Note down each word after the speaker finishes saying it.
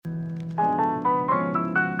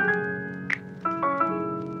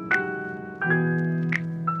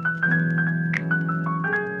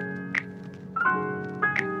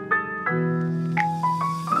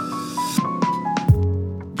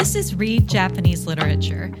is Read Japanese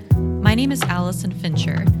Literature. My name is Allison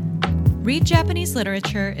Fincher. Read Japanese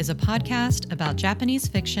Literature is a podcast about Japanese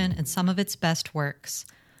fiction and some of its best works.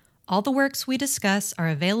 All the works we discuss are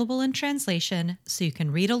available in translation, so you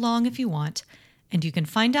can read along if you want, and you can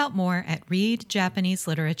find out more at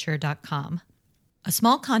readjapaneseliterature.com. A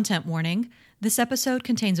small content warning: this episode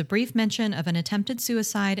contains a brief mention of an attempted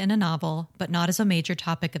suicide in a novel, but not as a major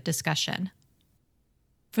topic of discussion.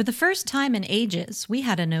 For the first time in ages, we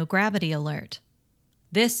had a no-gravity alert.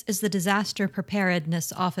 This is the Disaster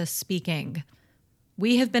Preparedness Office speaking.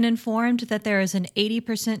 We have been informed that there is an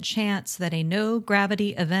 80% chance that a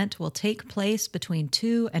no-gravity event will take place between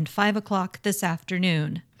 2 and 5 o'clock this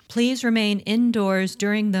afternoon. Please remain indoors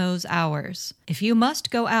during those hours. If you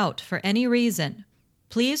must go out for any reason,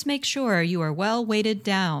 please make sure you are well weighted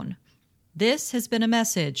down. This has been a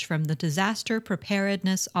message from the Disaster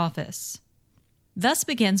Preparedness Office. Thus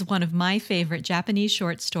begins one of my favorite Japanese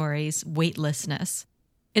short stories, Weightlessness.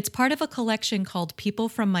 It's part of a collection called People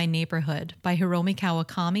from My Neighborhood by Hiromi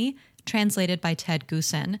Kawakami, translated by Ted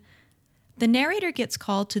Goosen. The narrator gets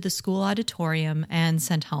called to the school auditorium and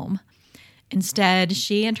sent home. Instead,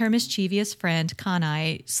 she and her mischievous friend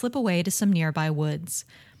Kanai slip away to some nearby woods.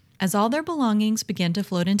 As all their belongings begin to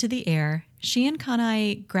float into the air, she and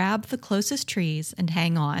Kanai grab the closest trees and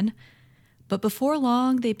hang on. But before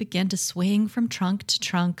long, they begin to swing from trunk to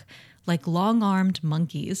trunk like long-armed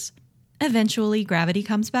monkeys. Eventually, gravity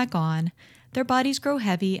comes back on, their bodies grow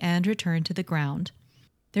heavy and return to the ground.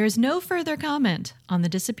 There is no further comment on the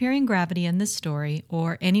disappearing gravity in this story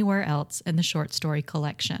or anywhere else in the short story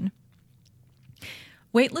collection.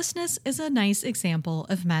 Weightlessness is a nice example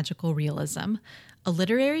of magical realism, a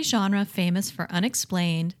literary genre famous for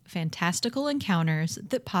unexplained, fantastical encounters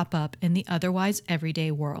that pop up in the otherwise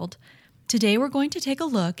everyday world. Today we're going to take a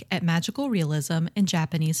look at magical realism in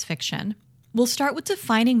Japanese fiction. We'll start with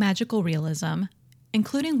defining magical realism,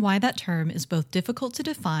 including why that term is both difficult to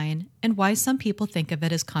define and why some people think of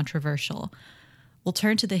it as controversial. We'll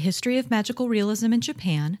turn to the history of magical realism in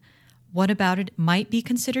Japan, what about it might be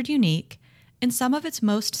considered unique, and some of its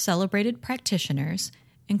most celebrated practitioners,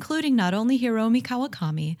 including not only Hiromi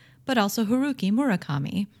Kawakami, but also Haruki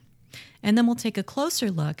Murakami. And then we'll take a closer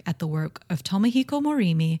look at the work of Tomohiko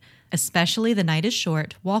Morimi, especially The Night is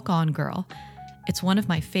Short, Walk On Girl. It's one of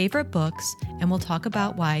my favorite books, and we'll talk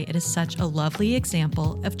about why it is such a lovely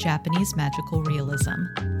example of Japanese magical realism.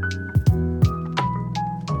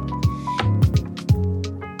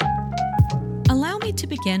 Allow me to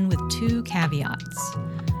begin with two caveats.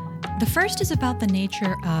 The first is about the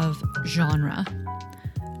nature of genre.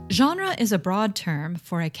 Genre is a broad term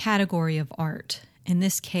for a category of art, in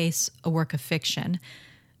this case, a work of fiction.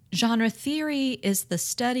 Genre theory is the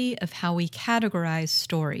study of how we categorize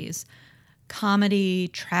stories. Comedy,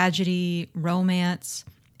 tragedy, romance.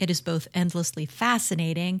 It is both endlessly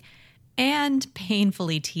fascinating and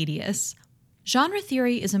painfully tedious. Genre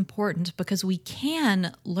theory is important because we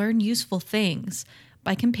can learn useful things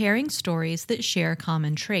by comparing stories that share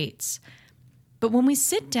common traits. But when we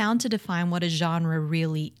sit down to define what a genre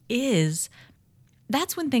really is,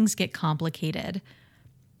 that's when things get complicated.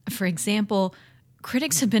 For example,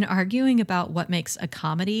 critics have been arguing about what makes a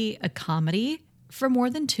comedy for more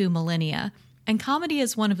than 2 millennia, and comedy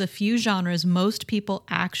is one of the few genres most people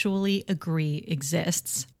actually agree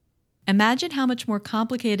exists. Imagine how much more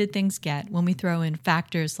complicated things get when we throw in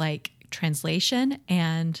factors like translation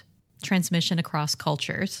and transmission across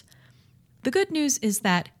cultures. The good news is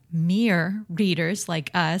that mere readers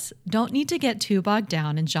like us don't need to get too bogged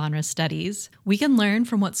down in genre studies. We can learn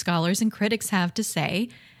from what scholars and critics have to say,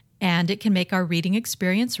 and it can make our reading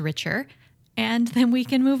experience richer, and then we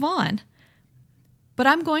can move on. But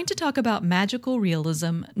I'm going to talk about magical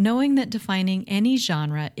realism, knowing that defining any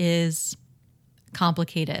genre is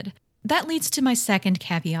complicated. That leads to my second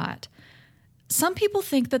caveat. Some people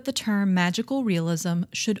think that the term magical realism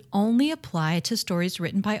should only apply to stories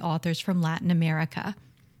written by authors from Latin America.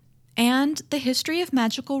 And the history of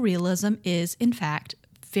magical realism is, in fact,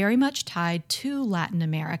 very much tied to Latin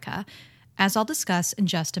America, as I'll discuss in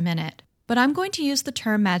just a minute. But I'm going to use the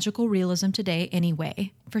term magical realism today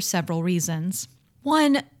anyway, for several reasons.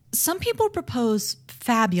 One, some people propose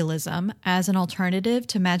fabulism as an alternative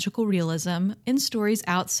to magical realism in stories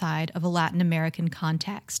outside of a Latin American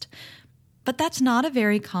context. But that's not a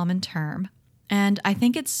very common term, and I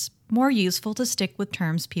think it's more useful to stick with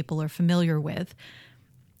terms people are familiar with.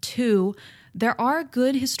 Two, there are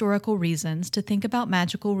good historical reasons to think about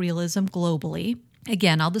magical realism globally.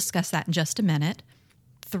 Again, I'll discuss that in just a minute.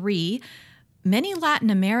 Three, many Latin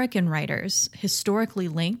American writers historically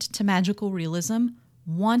linked to magical realism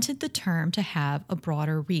wanted the term to have a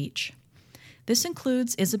broader reach. This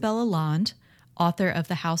includes Isabella Land, author of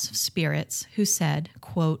The House of Spirits, who said,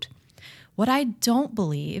 quote, "What I don't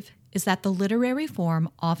believe is that the literary form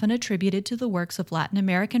often attributed to the works of Latin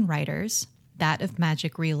American writers, that of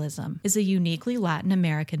magic realism, is a uniquely Latin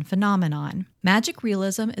American phenomenon. Magic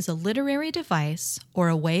realism is a literary device or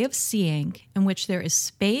a way of seeing in which there is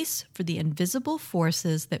space for the invisible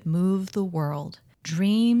forces that move the world.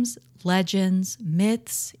 Dreams, legends,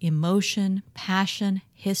 myths, emotion, passion,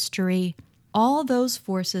 history, all those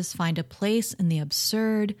forces find a place in the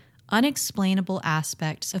absurd, unexplainable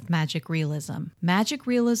aspects of magic realism. Magic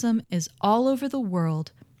realism is all over the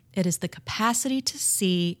world. It is the capacity to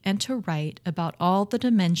see and to write about all the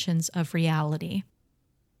dimensions of reality."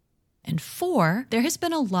 And 4, there has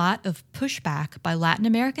been a lot of pushback by Latin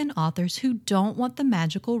American authors who don't want the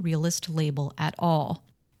magical realist label at all.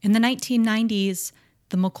 In the 1990s,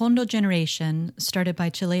 the Macondo generation, started by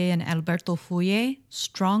Chilean Alberto Fulle,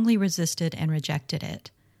 strongly resisted and rejected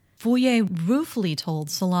it. Fulle ruefully told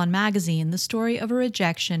Salon magazine the story of a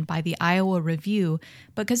rejection by the Iowa Review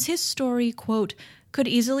because his story, quote, "could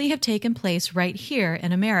easily have taken place right here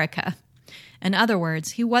in America." In other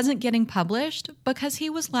words, he wasn't getting published because he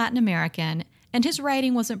was Latin American, and his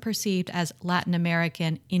writing wasn't perceived as Latin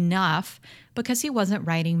American enough because he wasn't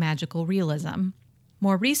writing magical realism.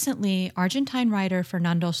 More recently, Argentine writer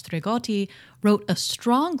Fernando Stregotti wrote a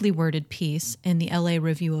strongly worded piece in the LA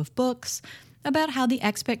Review of Books about how the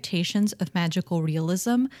expectations of magical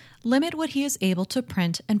realism limit what he is able to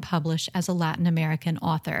print and publish as a Latin American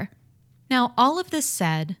author. Now, all of this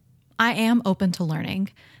said, I am open to learning,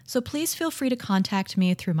 so please feel free to contact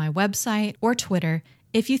me through my website or Twitter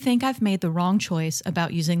if you think I've made the wrong choice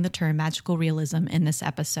about using the term magical realism in this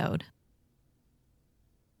episode.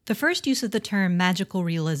 The first use of the term magical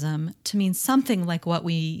realism to mean something like what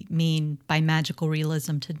we mean by magical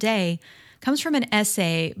realism today comes from an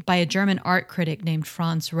essay by a German art critic named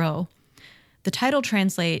Franz Roh. The title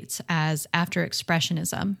translates as After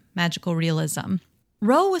Expressionism, Magical Realism.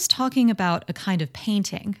 Roh was talking about a kind of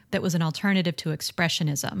painting that was an alternative to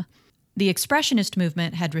Expressionism. The Expressionist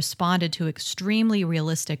movement had responded to extremely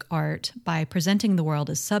realistic art by presenting the world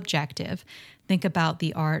as subjective. Think about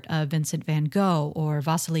the art of Vincent van Gogh or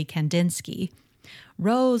Vasily Kandinsky.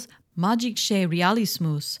 Roh's Magischer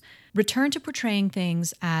Realismus returned to portraying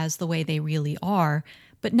things as the way they really are,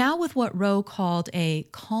 but now with what Roh called a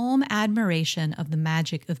calm admiration of the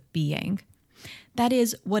magic of being. That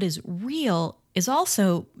is, what is real is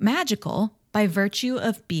also magical by virtue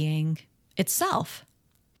of being itself.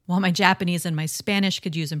 While my Japanese and my Spanish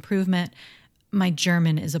could use improvement, my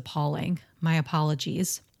German is appalling. My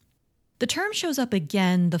apologies. The term shows up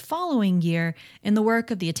again the following year in the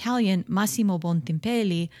work of the Italian Massimo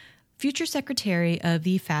Bontempi, future secretary of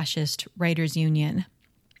the Fascist Writers' Union.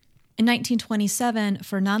 In 1927,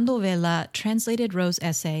 Fernando Vela translated Roh's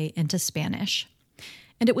essay into Spanish,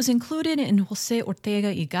 and it was included in José Ortega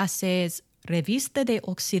y Gasset's Revista de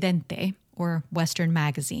Occidente, or Western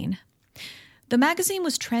Magazine. The magazine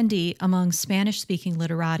was trendy among Spanish-speaking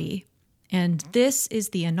literati, and this is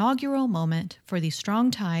the inaugural moment for the strong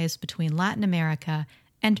ties between Latin America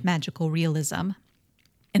and magical realism.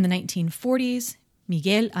 In the 1940s,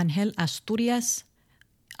 Miguel Ángel Asturias,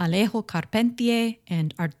 Alejo Carpentier,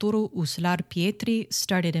 and Arturo Uslar Pietri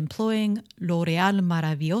started employing lo real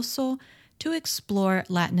maravilloso to explore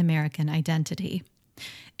Latin American identity.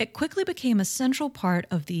 It quickly became a central part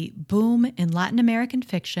of the boom in Latin American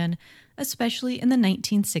fiction, especially in the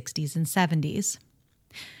 1960s and 70s.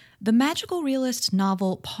 The magical realist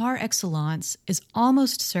novel par excellence is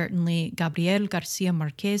almost certainly Gabriel Garcia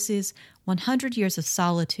Marquez's 100 Years of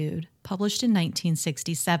Solitude, published in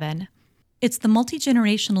 1967. It's the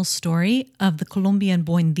multi-generational story of the Colombian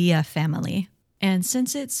Buendia family, and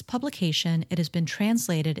since its publication, it has been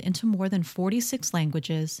translated into more than 46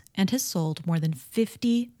 languages and has sold more than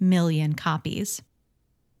 50 million copies.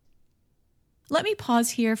 Let me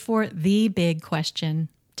pause here for the big question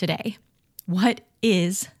today. What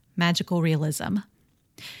is magical realism?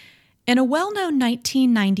 In a well-known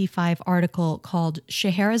 1995 article called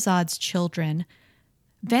Scheherazade's Children,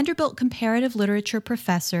 Vanderbilt comparative literature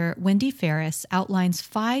professor Wendy Ferris outlines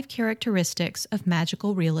 5 characteristics of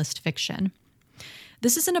magical realist fiction.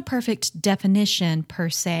 This isn't a perfect definition per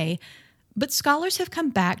se, but scholars have come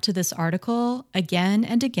back to this article again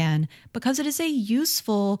and again because it is a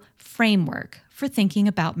useful framework for thinking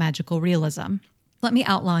about magical realism. Let me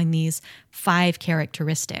outline these 5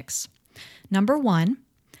 characteristics. Number 1,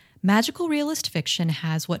 magical realist fiction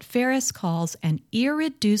has what Ferris calls an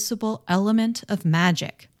irreducible element of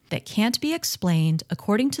magic that can't be explained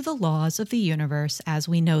according to the laws of the universe as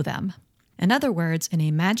we know them. In other words, in a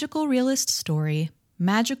magical realist story,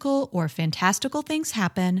 magical or fantastical things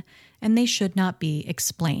happen, and they should not be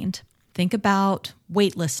explained. Think about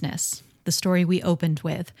weightlessness, the story we opened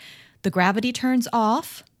with. The gravity turns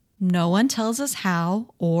off. No one tells us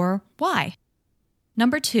how or why.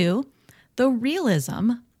 Number 2, the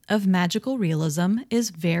realism of magical realism is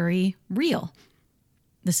very real.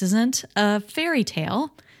 This isn't a fairy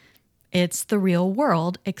tale. It's the real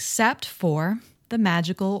world, except for the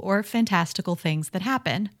magical or fantastical things that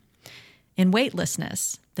happen. In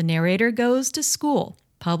weightlessness, the narrator goes to school.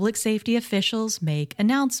 Public safety officials make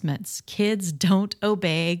announcements. Kids don't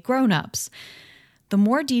obey grown-ups. The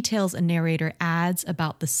more details a narrator adds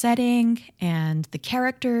about the setting and the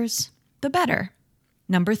characters, the better.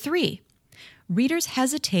 Number 3, readers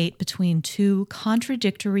hesitate between 2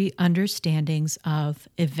 contradictory understandings of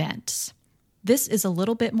events. This is a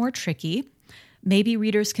little bit more tricky. Maybe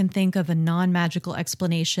readers can think of a non-magical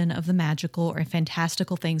explanation of the magical or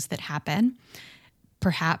fantastical things that happen.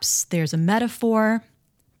 Perhaps there's a metaphor.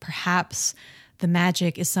 Perhaps the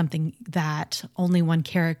magic is something that only one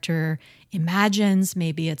character imagines.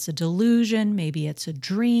 Maybe it's a delusion. Maybe it's a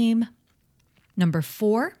dream. Number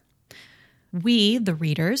 4, we, the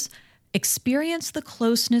readers, experience the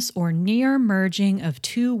closeness or near merging of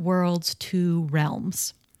 2 worlds, 2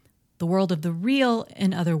 realms. The world of the real,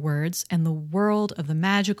 in other words, and the world of the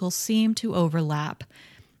magical seem to overlap.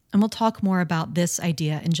 And we'll talk more about this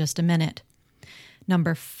idea in just a minute.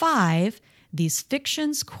 Number 5, these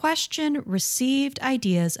fictions question received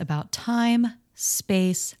ideas about time,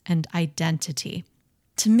 space, and identity.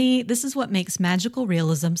 To me, this is what makes magical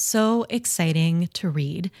realism so exciting to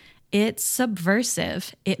read. It's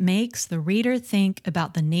subversive. It makes the reader think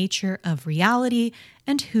about the nature of reality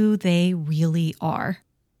and who they really are.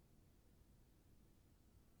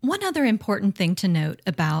 One other important thing to note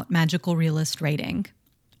about magical realist writing.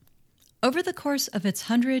 Over the course of its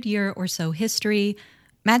 100-year or so history,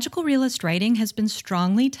 magical realist writing has been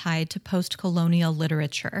strongly tied to post-colonial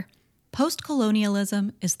literature.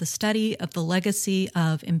 Post-colonialism is the study of the legacy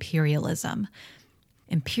of imperialism.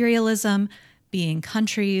 Imperialism being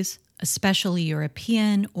countries, especially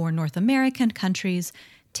European or North American countries,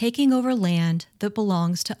 taking over land that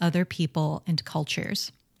belongs to other people and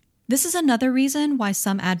cultures. This is another reason why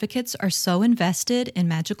some advocates are so invested in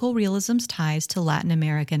magical realism's ties to Latin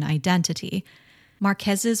American identity.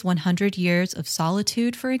 Marquez's 100 Years of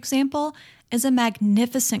Solitude, for example, is a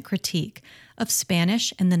magnificent critique of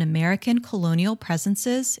Spanish and then American colonial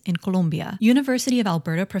presences in Colombia. University of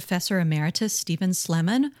Alberta professor emeritus Stephen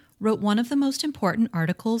Sleman wrote one of the most important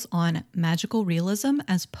articles on magical realism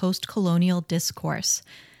as post-colonial discourse.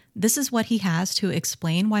 This is what he has to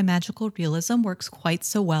explain why magical realism works quite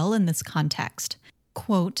so well in this context.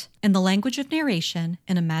 Quote, "In the language of narration,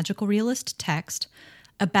 in a magical realist text,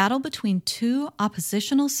 a battle between 2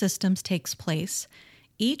 oppositional systems takes place,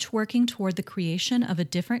 each working toward the creation of a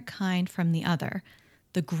different kind from the other.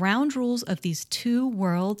 The ground rules of these 2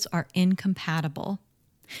 worlds are incompatible."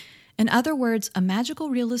 In other words, a magical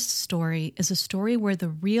realist story is a story where the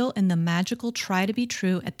real and the magical try to be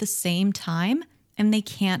true at the same time, and they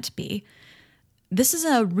can't be. This is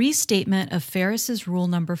a restatement of Ferris's rule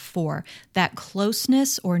number 4, that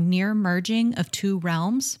closeness or near merging of 2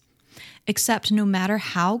 realms, except no matter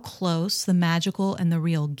how close the magical and the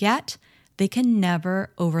real get, they can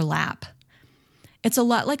never overlap. It's a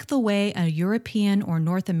lot like the way a European or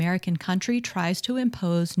North American country tries to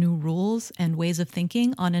impose new rules and ways of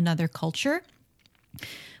thinking on another culture,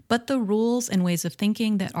 but the rules and ways of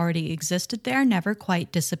thinking that already existed there never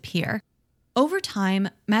quite disappear. Over time,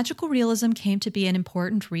 magical realism came to be an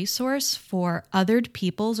important resource for othered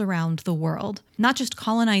peoples around the world, not just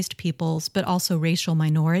colonized peoples, but also racial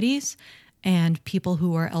minorities and people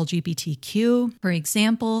who are LGBTQ. For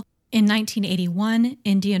example, in 1981,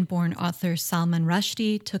 Indian-born author Salman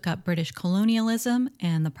Rushdie took up British colonialism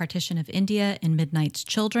and the partition of India in Midnight's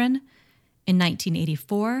Children. In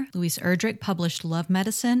 1984, Louise Erdrich published Love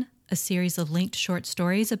Medicine, a series of linked short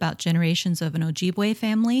stories about generations of an Ojibwe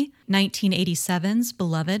family. 1987's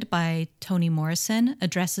Beloved by Toni Morrison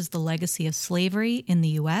addresses the legacy of slavery in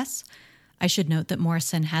the U.S. I should note that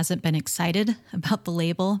Morrison hasn't been excited about the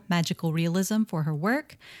label magical realism for her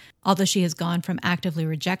work, although she has gone from actively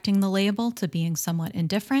rejecting the label to being somewhat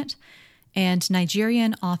indifferent. And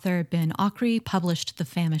Nigerian author Ben Okri published The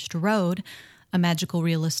Famished Road, a magical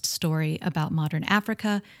realist story about modern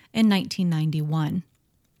Africa, in 1991.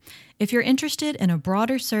 If you're interested in a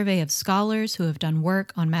broader survey of scholars who have done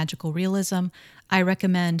work on magical realism, I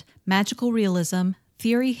recommend Magical Realism,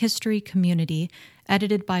 Theory, History, Community,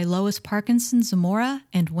 edited by Lois Parkinson Zamora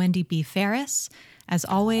and Wendy B. Ferris. As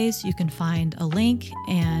always, you can find a link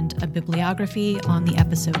and a bibliography on the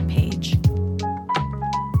episode page.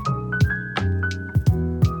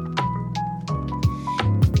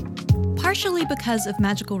 Partially because of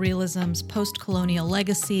magical realism's post-colonial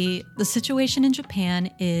legacy, the situation in Japan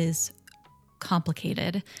is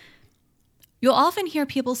complicated. You'll often hear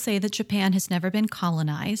people say that Japan has never been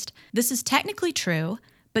colonized. This is technically true,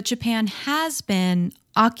 but Japan has been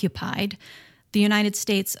occupied. The United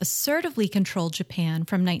States assertively controlled Japan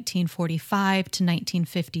from 1945 to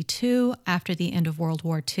 1952 after the end of World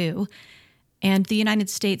War II. And the United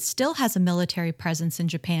States still has a military presence in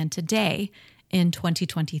Japan today in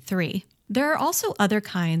 2023. There are also other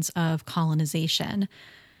kinds of colonization,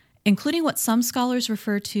 including what some scholars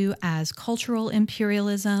refer to as cultural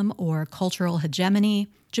imperialism or cultural hegemony.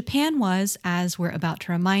 Japan was, as we're about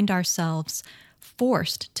to remind ourselves,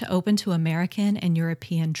 forced to open to American and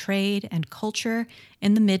European trade and culture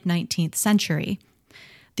in the mid-19th century.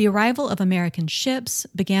 The arrival of American ships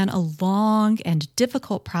began a long and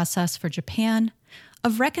difficult process for Japan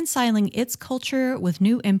of reconciling its culture with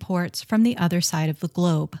new imports from the other side of the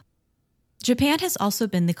globe. Japan has also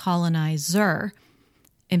been the colonizer.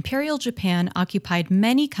 Imperial Japan occupied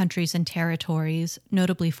many countries and territories,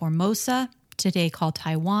 notably Formosa, today called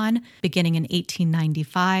Taiwan, beginning in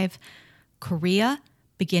 1895, Korea,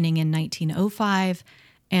 beginning in 1905,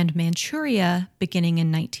 and Manchuria, beginning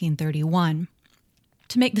in 1931.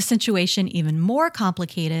 To make the situation even more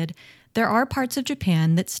complicated, there are parts of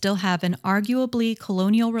Japan that still have an arguably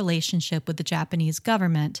colonial relationship with the Japanese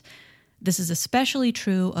government. This is especially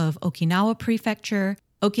true of Okinawa Prefecture.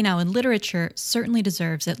 Okinawan literature certainly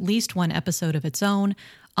deserves at least one episode of its own.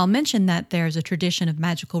 I'll mention that there's a tradition of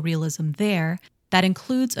magical realism there that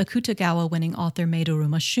includes Akutagawa-winning author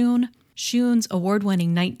Maedoruma Shun. Shun's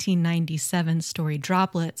award-winning 1997 story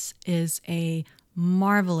Droplets is a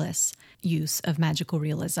marvelous use of magical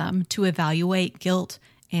realism to evaluate guilt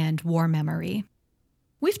and war memory.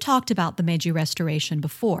 We've talked about the Meiji Restoration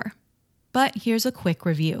before, but here's a quick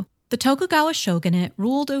review. The Tokugawa shogunate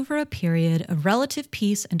ruled over a period of relative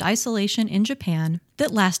peace and isolation in Japan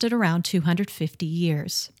that lasted around 250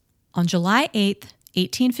 years. On July 8,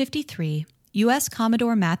 1853, U.S.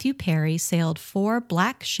 Commodore Matthew Perry sailed 4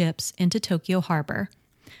 black ships into Tokyo Harbor.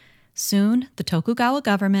 Soon, the Tokugawa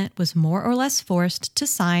government was more or less forced to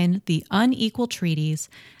sign the unequal treaties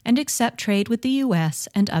and accept trade with the U.S.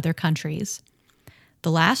 and other countries.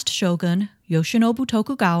 The last shogun, Yoshinobu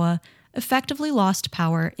Tokugawa, effectively lost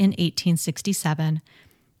power in 1867.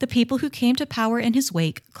 The people who came to power in his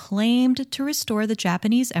wake claimed to restore the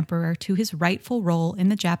Japanese emperor to his rightful role in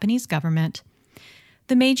the Japanese government.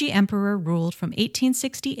 The Meiji Emperor ruled from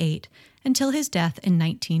 1868 until his death in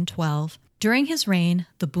 1912. During his reign,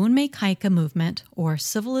 the Bunmei Kaika movement, or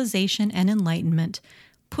civilization and enlightenment,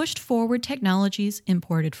 pushed forward technologies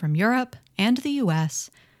imported from Europe and the U.S.,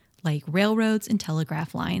 like railroads and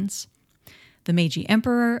telegraph lines. The Meiji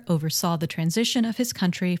Emperor oversaw the transition of his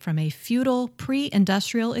country from a feudal,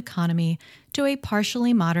 pre-industrial economy to a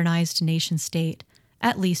partially modernized nation-state,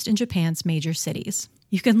 at least in Japan's major cities.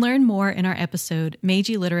 You can learn more in our episode,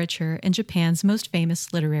 Meiji Literature and Japan's Most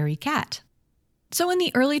Famous Literary Cat. So in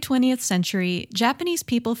the early 20th century, Japanese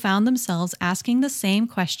people found themselves asking the same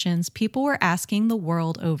questions people were asking the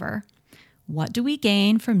world over. What do we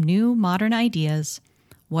gain from new modern ideas?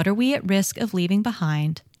 What are we at risk of leaving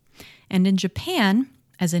behind? And in Japan,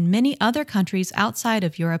 as in many other countries outside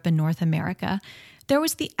of Europe and North America, there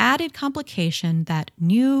was the added complication that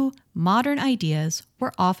new, modern ideas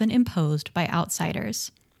were often imposed by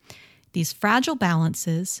outsiders. These fragile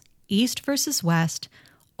balances, East versus West,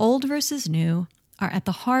 old versus new, are at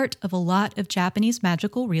the heart of a lot of Japanese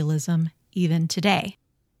magical realism even today.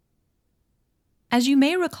 As you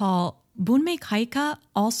may recall, Bunmei Kaika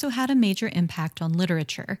also had a major impact on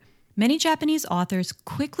literature. Many Japanese authors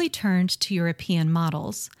quickly turned to European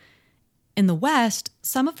models. In the West,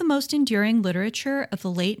 some of the most enduring literature of the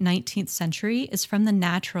late 19th century is from the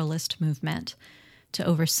naturalist movement. To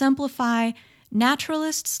oversimplify,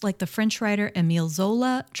 naturalists like the French writer Émile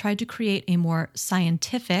Zola tried to create a more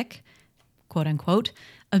scientific, quote-unquote,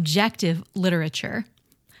 objective literature.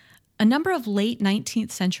 A number of late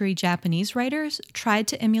 19th century Japanese writers tried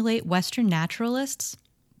to emulate Western naturalists,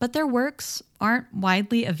 but their works aren't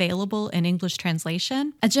widely available in English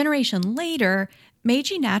translation. A generation later,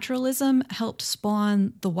 Meiji naturalism helped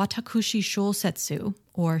spawn the Watakushi Shosetsu,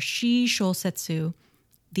 or Shi Shosetsu,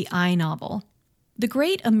 the I novel. The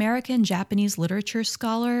great American-Japanese literature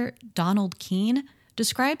scholar Donald Keene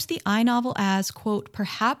describes the I novel as, quote,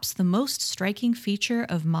 perhaps the most striking feature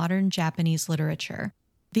of modern Japanese literature.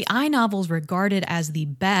 The I novels regarded as the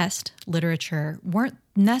best literature weren't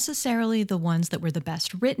necessarily the ones that were the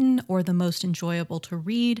best written or the most enjoyable to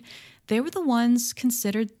read. They were the ones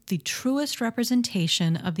considered the truest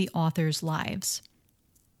representation of the author's lives.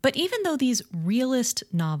 But even though these realist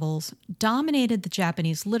novels dominated the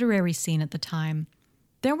Japanese literary scene at the time,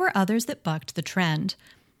 there were others that bucked the trend.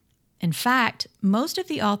 In fact, most of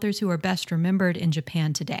the authors who are best remembered in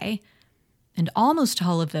Japan today, and almost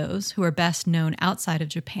all of those who are best known outside of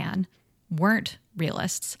Japan, weren't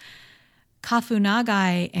realists.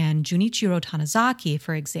 Kafunagai and Junichiro Tanizaki,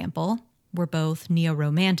 for example, were both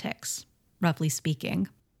neo-romantics, roughly speaking.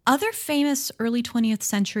 Other famous early 20th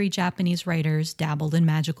century Japanese writers dabbled in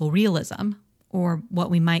magical realism, or what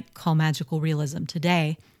we might call magical realism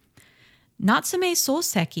today. Natsume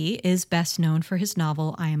Soseki is best known for his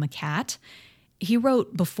novel I Am a Cat. He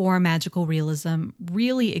wrote before magical realism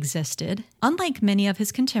really existed. Unlike many of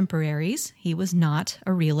his contemporaries, he was not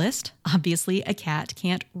a realist. Obviously, a cat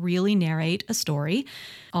can't really narrate a story,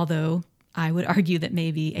 although I would argue that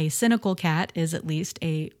maybe a cynical cat is at least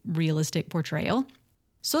a realistic portrayal.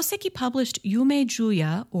 Soseki published Yume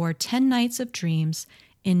Juya, or 10 Nights of Dreams,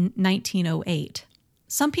 in 1908.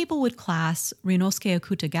 Some people would class Ryunosuke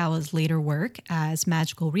Akutagawa's later work as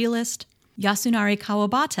magical realist. Yasunari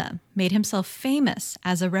Kawabata made himself famous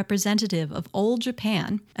as a representative of old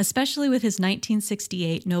Japan, especially with his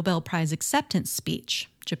 1968 Nobel Prize acceptance speech,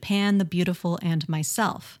 Japan the Beautiful and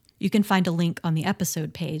Myself. You can find a link on the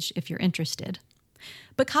episode page if you're interested.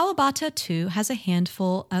 But Kawabata, too, has a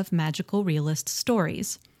handful of magical realist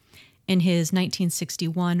stories. In his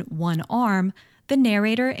 1961 One Arm, the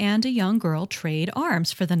narrator and a young girl trade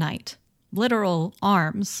arms for the night. Literal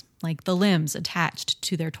arms, like the limbs attached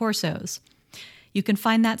to their torsos. You can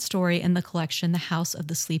find that story in the collection The House of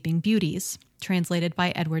the Sleeping Beauties, translated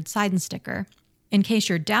by Edward Seidensticker. In case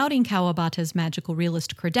you're doubting Kawabata's magical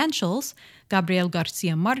realist credentials, Gabriel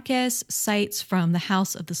Garcia Marquez cites from The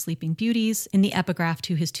House of the Sleeping Beauties in the epigraph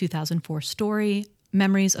to his 2004 story,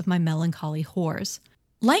 Memories of My Melancholy Whores.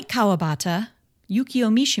 Like Kawabata,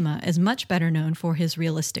 Yukio Mishima is much better known for his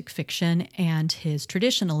realistic fiction and his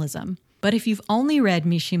traditionalism. But if you've only read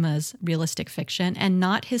Mishima's realistic fiction and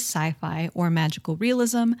not his sci-fi or magical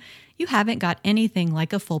realism, you haven't got anything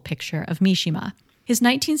like a full picture of Mishima. His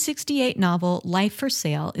 1968 novel Life for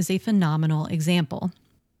Sale is a phenomenal example.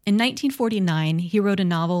 In 1949, he wrote a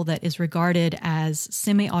novel that is regarded as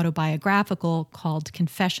semi-autobiographical called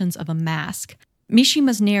Confessions of a Mask.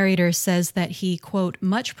 Mishima's narrator says that he, quote,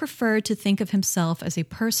 much preferred to think of himself as a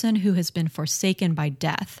person who has been forsaken by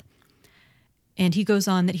death. And he goes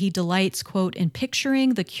on that he delights, quote, in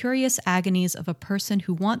picturing the curious agonies of a person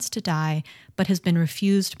who wants to die but has been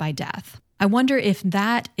refused by death. I wonder if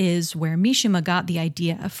that is where Mishima got the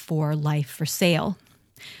idea for Life for Sale.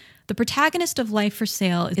 The protagonist of Life for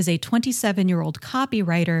Sale is a 27-year-old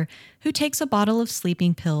copywriter who takes a bottle of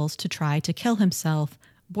sleeping pills to try to kill himself,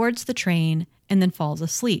 boards the train, and then falls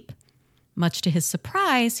asleep. Much to his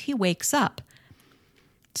surprise, he wakes up.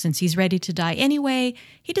 Since he's ready to die anyway,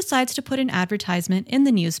 he decides to put an advertisement in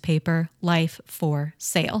the newspaper, Life for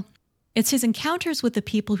Sale. It's his encounters with the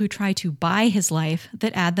people who try to buy his life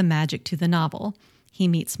that add the magic to the novel. He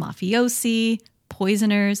meets mafiosi,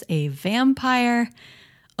 poisoners, a vampire.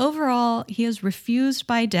 Overall, he is refused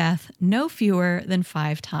by death no fewer than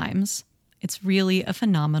 5 times. It's really a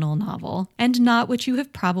phenomenal novel, and not what you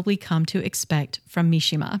have probably come to expect from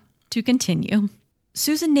Mishima. To continue.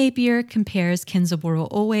 Susan Napier compares Kenzaburo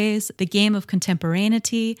Oe's The Game of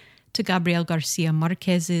Contemporaneity to Gabriel Garcia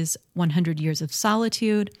Marquez's 100 Years of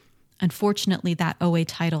Solitude. Unfortunately, that Oe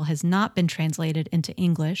title has not been translated into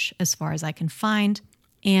English, as far as I can find,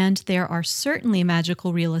 and there are certainly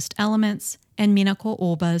magical realist elements in Minako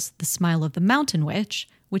Oba's The Smile of the Mountain Witch,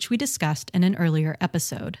 which we discussed in an earlier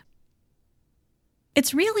episode.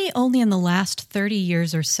 It's really only in the last 30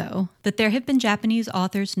 years or so that there have been Japanese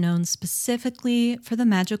authors known specifically for the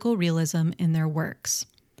magical realism in their works.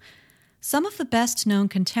 Some of the best-known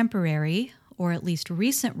contemporary, or at least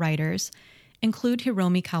recent writers, include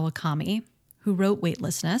Hiromi Kawakami, who wrote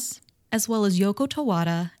Weightlessness, as well as Yoko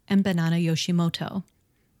Tawada and Banana Yoshimoto.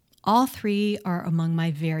 All 3 are among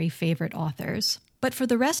my very favorite authors. But for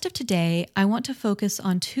the rest of today, I want to focus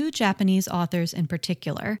on 2 Japanese authors in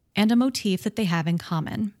particular, and a motif that they have in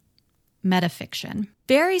common: metafiction.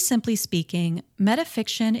 Very simply speaking,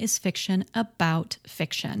 metafiction is fiction about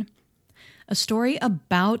fiction. A story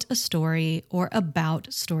about a story or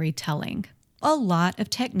about storytelling. A lot of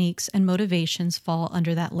techniques and motivations fall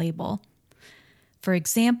under that label. For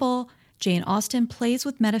example, Jane Austen plays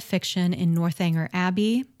with metafiction in Northanger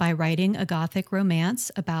Abbey by writing a Gothic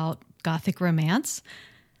romance about Gothic romance.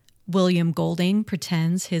 William Golding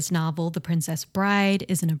pretends his novel The Princess Bride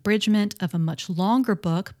is an abridgment of a much longer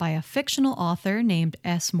book by a fictional author named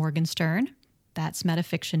S. Morgenstern. That's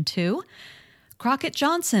metafiction too. Crockett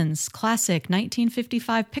Johnson's classic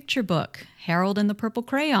 1955 picture book, Harold and the Purple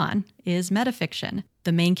Crayon, is metafiction.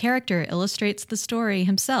 The main character illustrates the story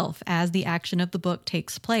himself as the action of the book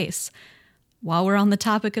takes place. While we're on the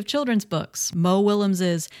topic of children's books, Mo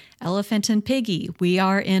Willems' Elephant and Piggy, We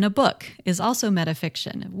Are in a Book, is also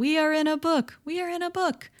metafiction. We are in a book. We are in a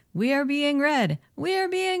book. We are being read. We are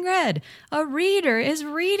being read. A reader is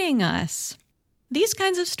reading us. These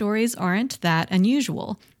kinds of stories aren't that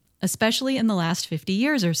unusual, especially in the last 50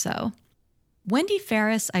 years or so. Wendy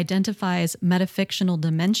Ferris identifies metafictional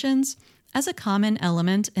dimensions as a common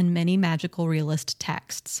element in many magical realist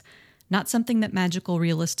texts, not something that magical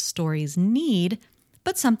realist stories need,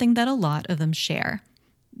 but something that a lot of them share.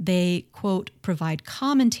 They, quote, provide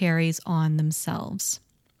commentaries on themselves.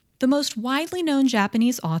 The most widely known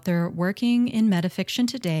Japanese author working in metafiction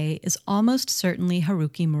today is almost certainly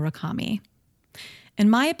Haruki Murakami.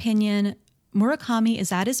 In my opinion, Murakami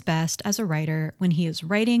is at his best as a writer when he is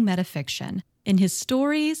writing metafiction, in his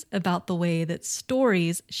stories about the way that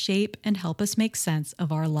stories shape and help us make sense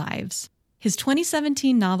of our lives. His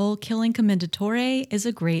 2017 novel, Killing Commendatore, is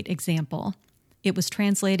a great example. It was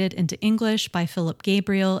translated into English by Philip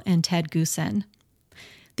Gabriel and Ted Goosen.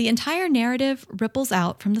 The entire narrative ripples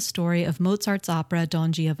out from the story of Mozart's opera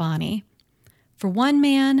Don Giovanni. For one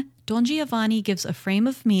man, Don Giovanni gives a frame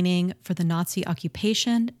of meaning for the Nazi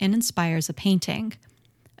occupation and inspires a painting.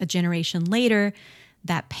 A generation later,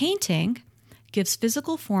 that painting gives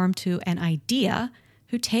physical form to an idea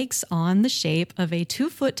who takes on the shape of a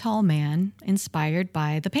 2-foot-tall man inspired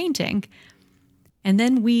by the painting. And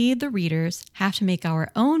then we, the readers, have to make our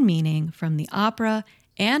own meaning from the opera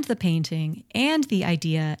and the painting and the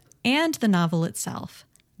idea and the novel itself.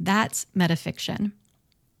 That's metafiction.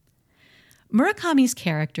 Murakami's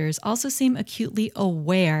characters also seem acutely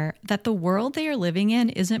aware that the world they are living in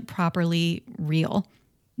isn't properly real.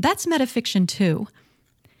 That's metafiction too.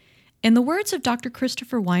 In the words of Dr.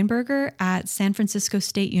 Christopher Weinberger at San Francisco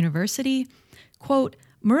State University, quote,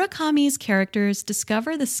 Murakami's characters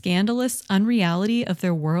discover the scandalous unreality of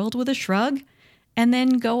their world with a shrug, and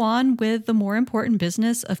then go on with the more important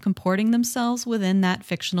business of comporting themselves within that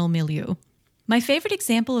fictional milieu. My favorite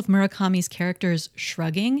example of Murakami's characters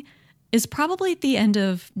shrugging is probably at the end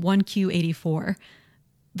of 1Q84.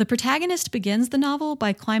 The protagonist begins the novel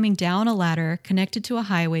by climbing down a ladder connected to a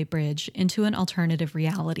highway bridge into an alternative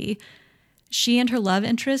reality. She and her love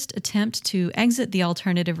interest attempt to exit the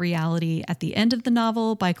alternative reality at the end of the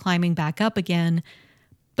novel by climbing back up again,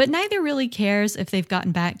 but neither really cares if they've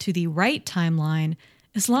gotten back to the right timeline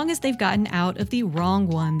as long as they've gotten out of the wrong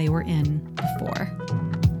one they were in before.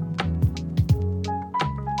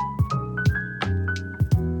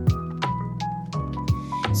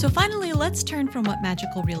 So finally, let's turn from what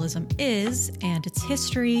magical realism is and its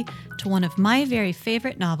history to one of my very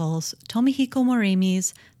favorite novels, Tomohiko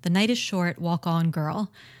Morimi's The Night is Short, Walk On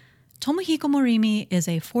Girl. Tomohiko Morimi is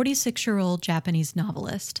a 46-year-old Japanese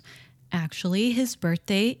novelist. Actually, his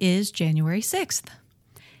birthday is January 6th.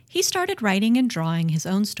 He started writing and drawing his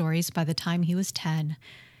own stories by the time he was 10.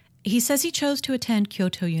 He says he chose to attend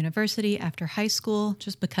Kyoto University after high school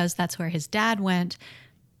just because that's where his dad went.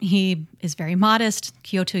 He is very modest.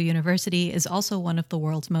 Kyoto University is also one of the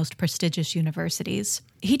world's most prestigious universities.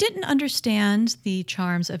 He didn't understand the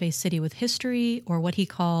charms of a city with history or what he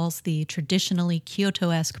calls the traditionally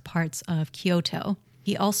Kyoto-esque parts of Kyoto.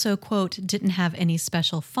 He also, quote, didn't have any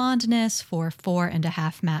special fondness for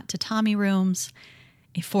 4.5 mat tatami rooms.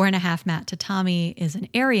 A 4.5 mat tatami is an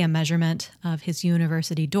area measurement of his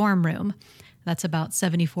university dorm room. That's about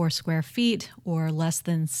 74 square feet or less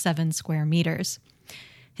than 7 square meters.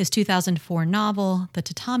 His 2004 novel, The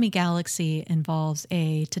Tatami Galaxy, involves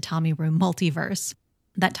a tatami room multiverse.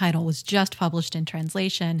 That title was just published in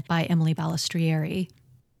translation by Emily Balistrieri.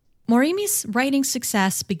 Morimi's writing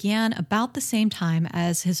success began about the same time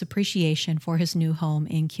as his appreciation for his new home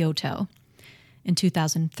in Kyoto. In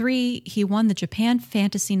 2003, he won the Japan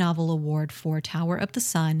Fantasy Novel Award for Tower of the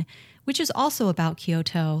Sun, which is also about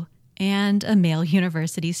Kyoto and a male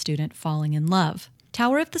university student falling in love.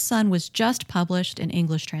 Tower of the Sun was just published in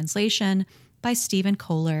English translation by Stephen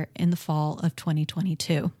Kohler in the fall of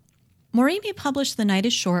 2022. Morimi published The Night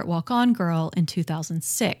is Short, Walk On Girl in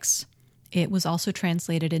 2006. It was also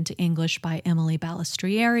translated into English by Emily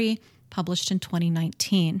Balistrieri, published in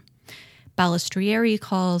 2019. Balistrieri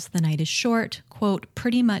calls The Night is Short, quote,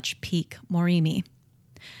 pretty much peak Morimi.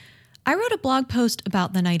 I wrote a blog post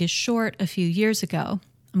about The Night is Short a few years ago.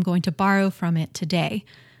 I'm going to borrow from it today.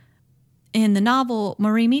 In the novel,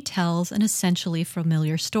 Morimi tells an essentially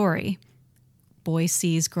familiar story. Boy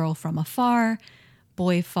sees girl from afar,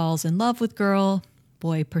 boy falls in love with girl,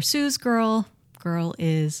 boy pursues girl, girl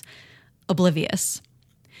is oblivious.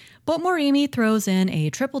 But Morimi throws in a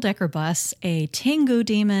triple-decker bus, a Tengu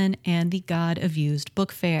demon, and the god of used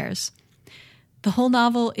book fairs. The whole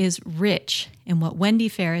novel is rich in what Wendy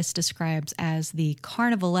Ferris describes as the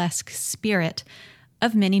carnivalesque spirit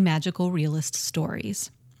of many magical realist stories.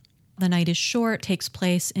 The Night is Short takes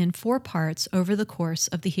place in 4 parts over the course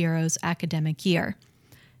of the hero's academic year.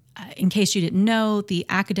 In case you didn't know, the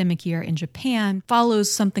academic year in Japan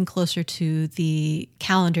follows something closer to the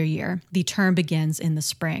calendar year. The term begins in the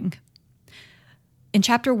spring. In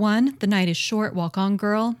Chapter 1, The Night is Short, Walk On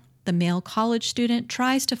Girl, the male college student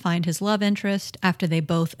tries to find his love interest after they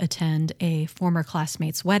both attend a former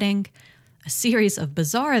classmate's wedding. A series of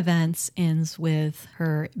bizarre events ends with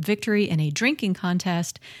her victory in a drinking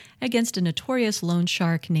contest against a notorious loan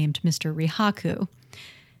shark named Mr. Rihaku.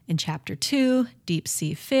 In Chapter 2, Deep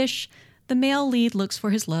Sea Fish, the male lead looks for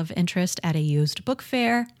his love interest at a used book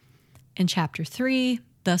fair. In Chapter 3,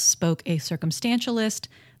 Thus Spoke a Circumstantialist,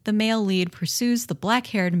 the male lead pursues the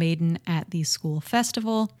black-haired maiden at the school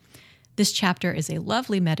festival. This chapter is a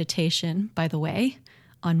lovely meditation, by the way,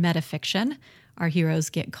 on metafiction. Our heroes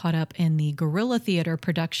get caught up in the guerrilla theater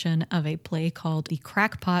production of a play called The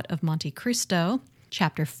Crackpot of Monte Cristo.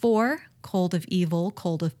 Chapter 4, Cold of Evil,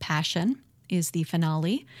 Cold of Passion, is the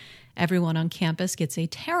finale. Everyone on campus gets a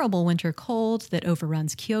terrible winter cold that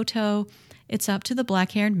overruns Kyoto. It's up to the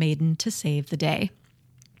black-haired maiden to save the day.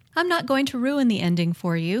 I'm not going to ruin the ending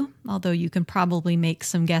for you, although you can probably make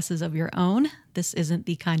some guesses of your own. This isn't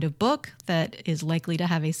the kind of book that is likely to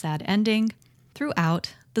have a sad ending.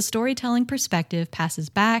 Throughout, the storytelling perspective passes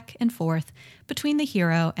back and forth between the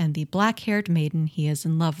hero and the black-haired maiden he is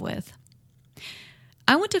in love with.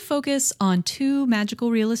 I want to focus on 2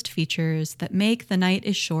 magical realist features that make The Night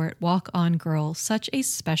is Short, Walk On Girl such a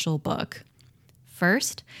special book.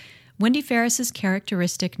 First, Wendy Ferris's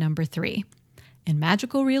characteristic number 3. In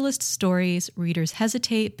magical realist stories, readers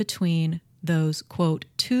hesitate between those, quote,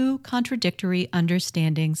 2 contradictory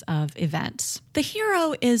understandings of events. The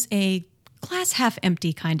hero is a glass half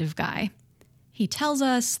empty kind of guy. He tells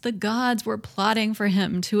us the gods were plotting for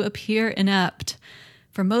him to appear inept.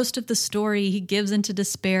 For most of the story, he gives into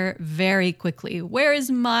despair very quickly. Where is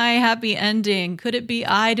my happy ending? Could it be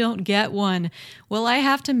I don't get one? Will I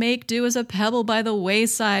have to make do as a pebble by the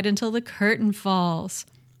wayside until the curtain falls?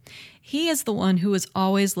 He is the one who is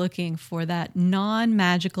always looking for that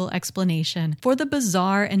non-magical explanation for the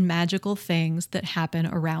bizarre and magical things that happen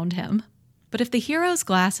around him. But if the hero's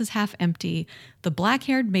glass is half empty, the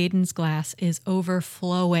black-haired maiden's glass is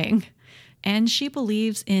overflowing. And she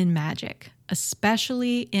believes in magic,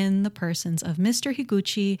 especially in the persons of Mr.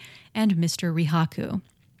 Higuchi and Mr. Rihaku.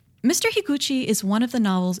 Mr. Higuchi is one of the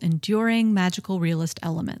novel's enduring magical realist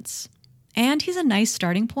elements. And he's a nice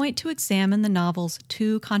starting point to examine the novel's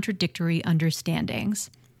 2 contradictory understandings.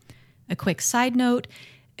 A quick side note,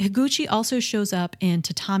 Higuchi also shows up in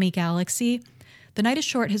Tatami Galaxy. The Night is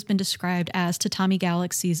Short has been described as Tatami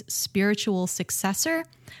Galaxy's spiritual successor,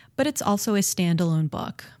 but it's also a standalone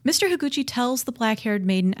book. Mr. Higuchi tells the black-haired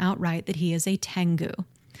maiden outright that he is a Tengu.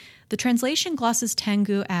 The translation glosses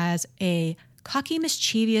Tengu as a cocky,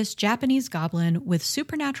 mischievous Japanese goblin with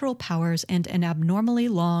supernatural powers and an abnormally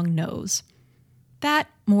long nose. That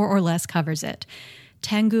more or less covers it.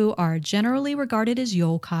 Tengu are generally regarded as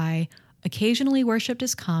yokai, occasionally worshipped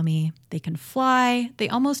as kami. They can fly. They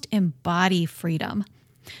almost embody freedom.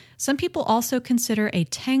 Some people also consider a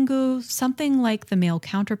Tengu something like the male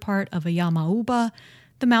counterpart of a Yamauba,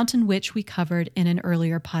 the mountain witch we covered in an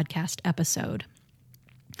earlier podcast episode.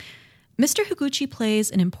 Mr. Higuchi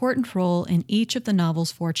plays an important role in each of the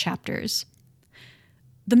novel's 4 chapters.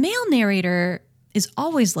 The male narrator is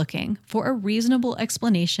always looking for a reasonable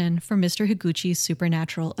explanation for Mr. Higuchi's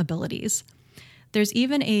supernatural abilities. There's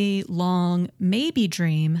even a long maybe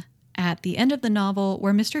dream at the end of the novel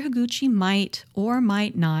where Mr. Higuchi might or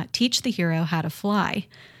might not teach the hero how to fly.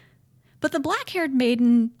 But the black-haired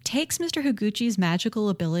maiden takes Mr. Higuchi's magical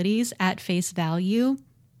abilities at face value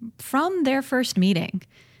from their first meeting.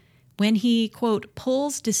 When he, quote,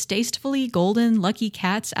 pulls distastefully golden lucky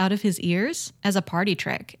cats out of his ears as a party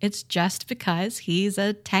trick, it's just because he's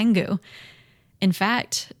a Tengu. In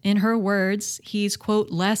fact, in her words, he's, quote,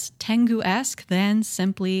 less Tengu-esque than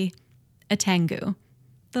simply a Tengu.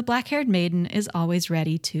 The black-haired maiden is always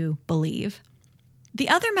ready to believe. The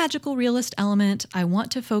other magical realist element I want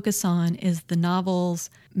to focus on is the novel's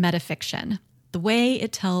metafiction, the way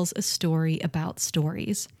it tells a story about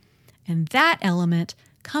stories. And that element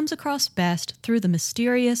comes across best through the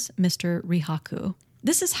mysterious Mr. Rihaku.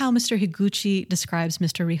 This is how Mr. Higuchi describes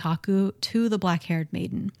Mr. Rihaku to the black-haired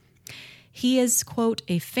maiden. He is, quote,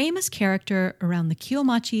 a famous character around the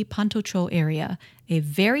Kiyomachi Pantocho area, a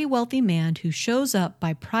very wealthy man who shows up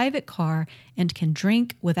by private car and can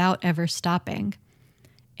drink without ever stopping.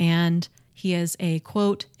 And he is a,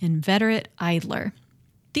 quote, inveterate idler.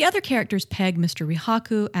 The other characters peg Mr.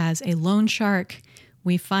 Rihaku as a loan shark.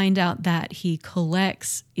 We find out that he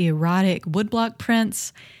collects erotic woodblock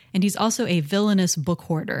prints, and he's also a villainous book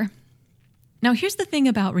hoarder. Now, here's the thing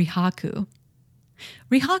about Rihaku.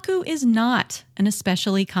 Rihaku is not an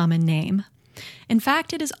especially common name. In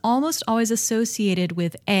fact, it is almost always associated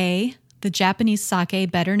with A, the Japanese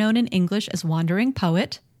sake better known in English as Wandering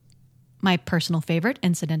Poet, my personal favorite,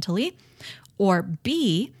 incidentally, or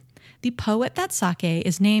B, the poet that sake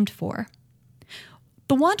is named for.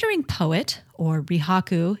 The Wandering Poet, or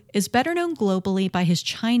Rihaku, is better known globally by his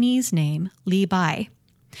Chinese name, Li Bai.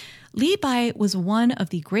 Li Bai was one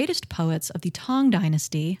of the greatest poets of the Tang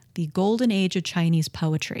Dynasty, the golden age of Chinese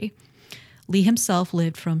poetry. Li himself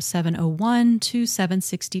lived from 701 to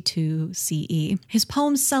 762 CE. His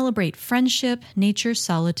poems celebrate friendship, nature,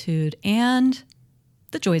 solitude, and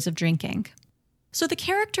the joys of drinking. So the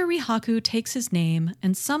character Rihaku takes his name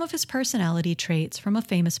and some of his personality traits from a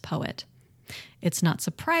famous poet. It's not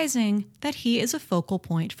surprising that he is a focal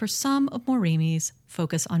point for some of Morimi's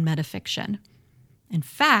focus on metafiction. In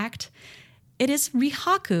fact, it is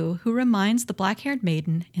Rihaku who reminds the black-haired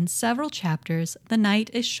maiden in several chapters, "The night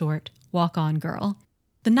is short, walk on, girl."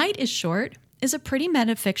 "The Night is Short" is a pretty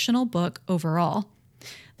metafictional book overall.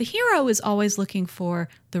 The hero is always looking for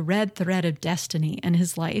the red thread of destiny in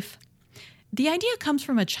his life. The idea comes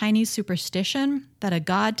from a Chinese superstition that a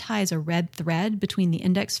god ties a red thread between the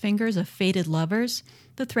index fingers of fated lovers.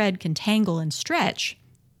 The thread can tangle and stretch,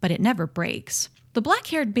 but it never breaks. The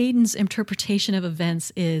black-haired maiden's interpretation of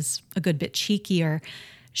events is a good bit cheekier.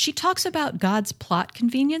 She talks about God's plot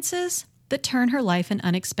conveniences that turn her life in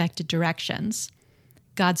unexpected directions.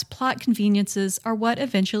 God's plot conveniences are what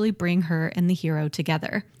eventually bring her and the hero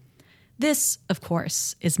together. This, of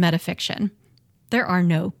course, is metafiction. There are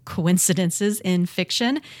no coincidences in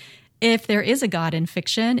fiction. If there is a god in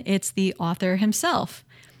fiction, it's the author himself.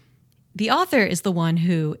 The author is the one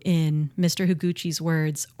who, in Mr. Higuchi's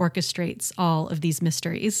words, orchestrates all of these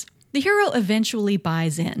mysteries. The hero eventually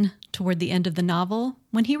buys in toward the end of the novel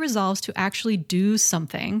when he resolves to actually do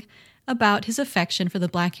something about his affection for the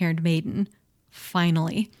black-haired maiden.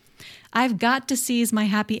 Finally. "I've got to seize my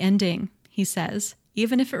happy ending," he says,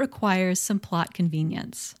 even if it requires some plot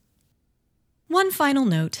convenience. One final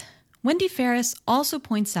note. Wendy Ferris also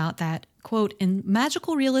points out that, quote, in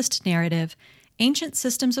magical realist narrative, ancient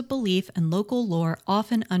systems of belief and local lore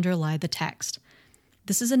often underlie the text.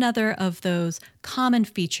 This is another of those common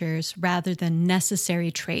features rather than necessary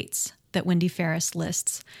traits that Wendy Ferris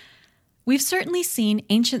lists. We've certainly seen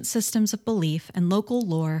ancient systems of belief and local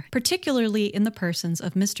lore, particularly in the persons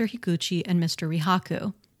of Mr. Higuchi and Mr.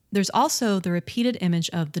 Rihaku. There's also the repeated image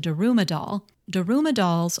of the Daruma doll. Daruma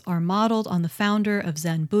dolls are modeled on the founder of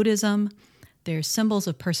Zen Buddhism. They're symbols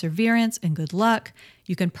of perseverance and good luck.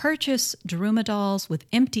 You can purchase Daruma dolls with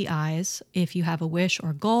empty eyes if you have a wish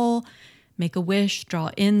or goal. Make a wish,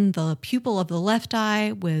 draw in the pupil of the left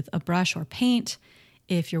eye with a brush or paint.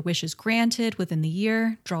 If your wish is granted within the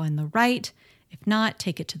year, draw in the right. If not,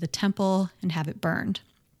 take it to the temple and have it burned.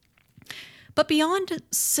 But beyond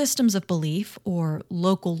systems of belief or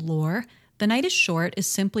local lore, The Night is Short is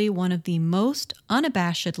simply one of the most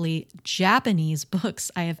unabashedly Japanese books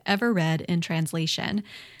I have ever read in translation.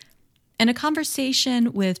 In a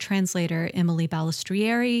conversation with translator Emily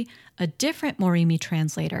Balistrieri, a different Morimi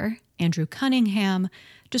translator, Andrew Cunningham,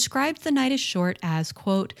 described The Night is Short as,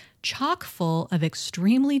 quote, chock full of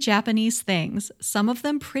extremely Japanese things, some of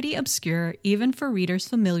them pretty obscure even for readers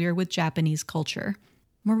familiar with Japanese culture.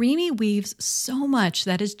 Morimi weaves so much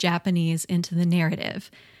that is Japanese into the narrative.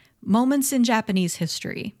 Moments in Japanese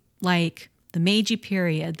history, like the Meiji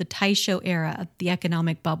period, the Taisho era, the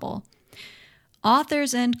economic bubble.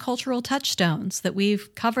 Authors and cultural touchstones that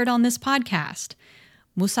we've covered on this podcast.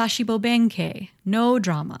 Musashi Bobenke, No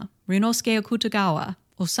Drama, Ryunosuke Akutagawa,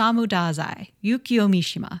 Osamu Dazai, Yukio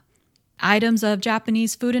Mishima. Items of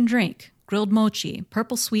Japanese food and drink, grilled mochi,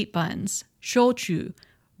 purple sweet buns, shochu,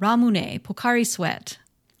 ramune, Pocari Sweat.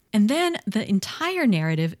 And then the entire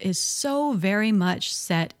narrative is so very much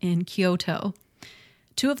set in Kyoto.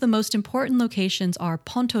 Two of the most important locations are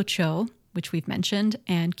Pontocho, which we've mentioned,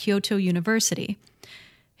 and Kyoto University.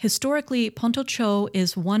 Historically, Pontocho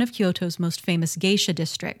is one of Kyoto's most famous geisha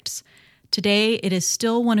districts. Today, it is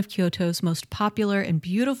still one of Kyoto's most popular and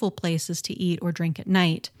beautiful places to eat or drink at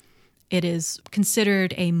night. It is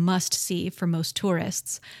considered a must-see for most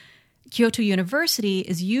tourists. Kyoto University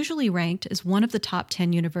is usually ranked as one of the top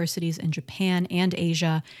 10 universities in Japan and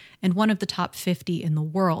Asia, and one of the top 50 in the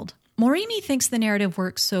world. Morimi thinks the narrative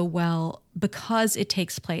works so well because it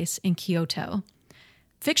takes place in Kyoto.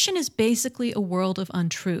 Fiction is basically a world of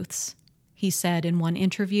untruths, he said in one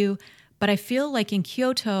interview, but I feel like in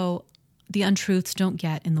Kyoto, the untruths don't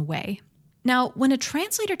get in the way. Now, when a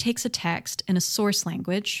translator takes a text in a source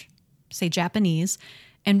language, say Japanese,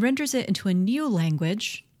 and renders it into a new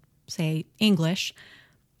language, say English,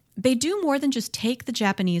 they do more than just take the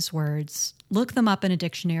Japanese words, look them up in a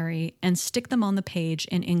dictionary, and stick them on the page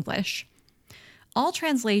in English. All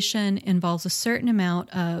translation involves a certain amount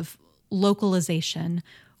of localization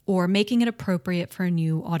or making it appropriate for a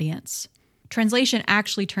new audience. Translation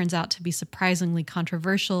actually turns out to be surprisingly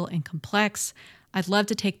controversial and complex. I'd love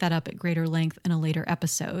to take that up at greater length in a later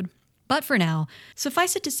episode. But for now,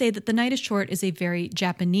 suffice it to say that The Night is Short is a very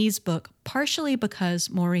Japanese book, partially because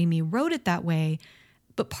Morimi wrote it that way,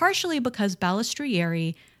 but partially because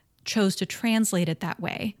Balistrieri chose to translate it that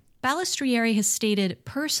way. Balistrieri has stated,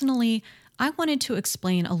 personally, I wanted to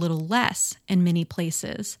explain a little less in many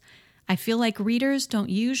places. I feel like readers don't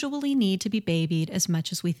usually need to be babied as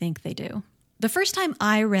much as we think they do. The first time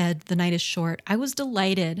I read The Night is Short, I was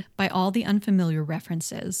delighted by all the unfamiliar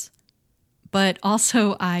references. But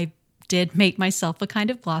also, I did make myself a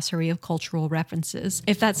kind of glossary of cultural references.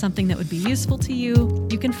 If that's something that would be useful to you,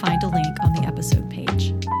 you can find a link on the episode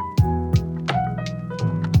page.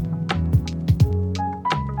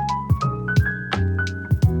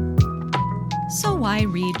 So why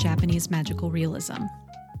read Japanese magical realism?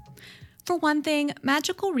 For one thing,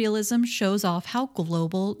 magical realism shows off how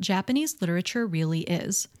global Japanese literature really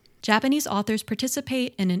is. Japanese authors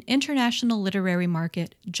participate in an international literary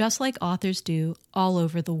market just like authors do all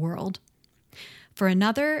over the world. For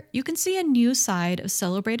another, you can see a new side of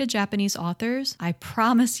celebrated Japanese authors. I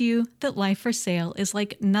promise you that Life for Sale is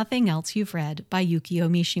like nothing else you've read by Yukio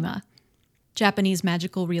Mishima. Japanese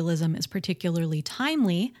magical realism is particularly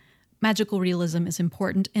timely. Magical realism is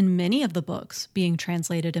important in many of the books being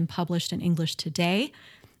translated and published in English today.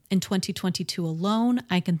 In 2022 alone,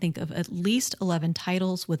 I can think of at least 11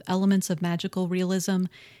 titles with elements of magical realism,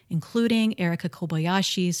 including Erika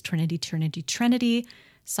Kobayashi's Trinity, Trinity, Trinity,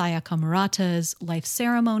 Sayaka Murata's Life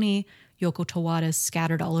Ceremony, Yoko Tawada's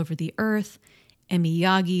Scattered All Over the Earth, Emi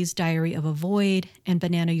Yagi's Diary of a Void, and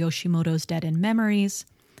Banana Yoshimoto's Dead in Memories.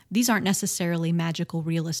 These aren't necessarily magical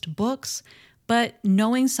realist books, but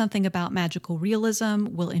knowing something about magical realism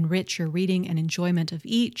will enrich your reading and enjoyment of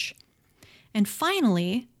each. And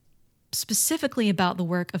finally, specifically about the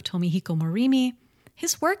work of Tomihiko Morimi,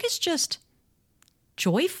 his work is just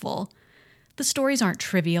joyful. The stories aren't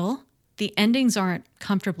trivial, the endings aren't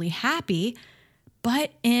comfortably happy,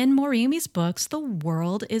 but in Morimi's books, the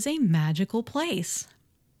world is a magical place.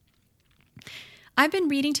 I've been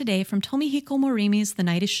reading today from Tomihiko Morimi's The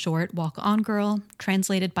Night is Short, Walk On Girl,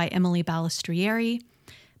 translated by Emily Balistrieri.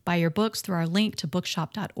 Buy your books through our link to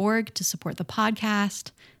bookshop.org to support the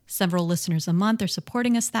podcast. Several listeners a month are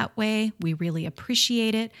supporting us that way. We really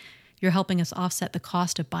appreciate it. You're helping us offset the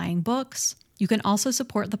cost of buying books. You can also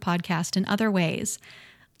support the podcast in other ways.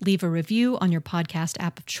 Leave a review on your podcast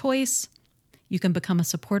app of choice. You can become a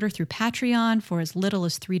supporter through Patreon for as little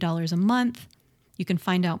as $3 a month. You can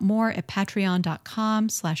find out more at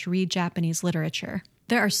patreon.com/readjapaneseliterature.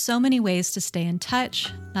 There are so many ways to stay in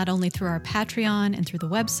touch, not only through our Patreon and through the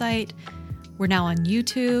website. We're now on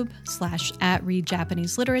YouTube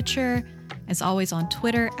 /@readjapaneseliterature. As always on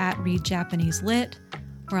Twitter @readjapaneselit.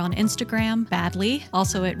 We're on Instagram, badly,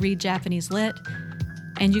 also at readjapaneselit.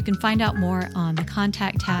 And you can find out more on the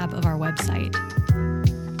contact tab of our website.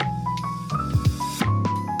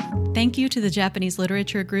 Thank you to the Japanese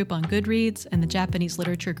Literature Group on Goodreads and the Japanese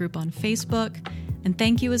Literature Group on Facebook. And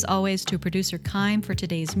thank you as always to producer Kaim for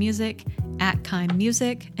today's music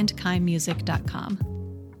 @KaimMusic and KaimMusic.com.